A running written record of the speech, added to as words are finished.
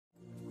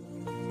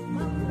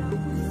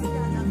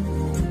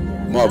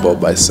More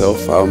about myself.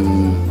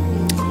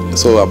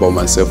 So about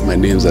myself, my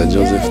names are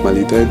Joseph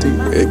Malidadi,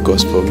 a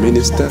gospel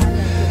minister,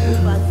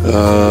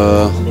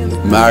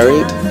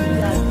 married,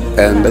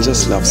 and I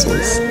just love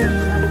souls.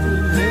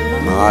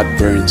 My heart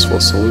burns for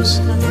souls.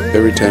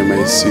 Every time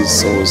I see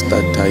souls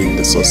that are in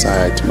the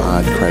society, my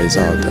heart cries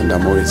out, and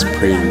I'm always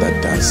praying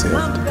that they're saved.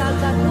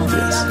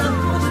 Yes.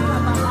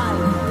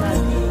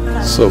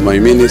 So my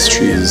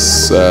ministry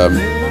is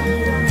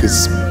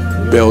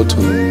built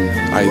on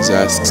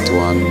Isaiah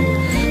 61.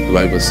 The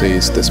Bible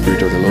says, "The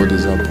Spirit of the Lord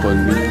is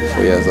upon me,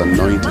 for He has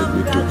anointed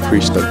me to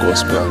preach the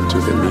gospel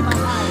unto the meek."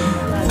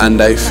 And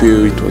I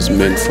feel it was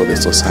meant for the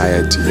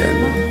society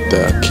and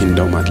the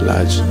kingdom at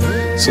large.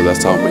 So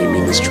that's how my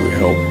ministry will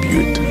help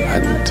build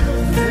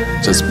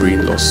and just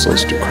bring lost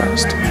souls to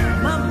Christ.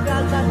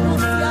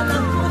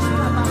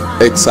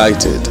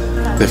 Excited.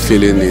 The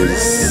feeling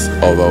is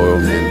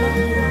overwhelming.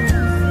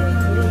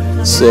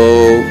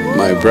 So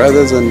my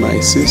brothers and my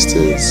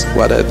sisters,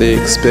 what are they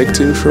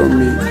expecting from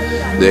me?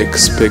 They're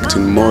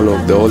expecting more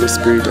of the Holy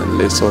Spirit and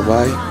less of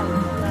I.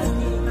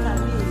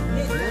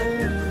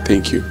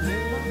 Thank you.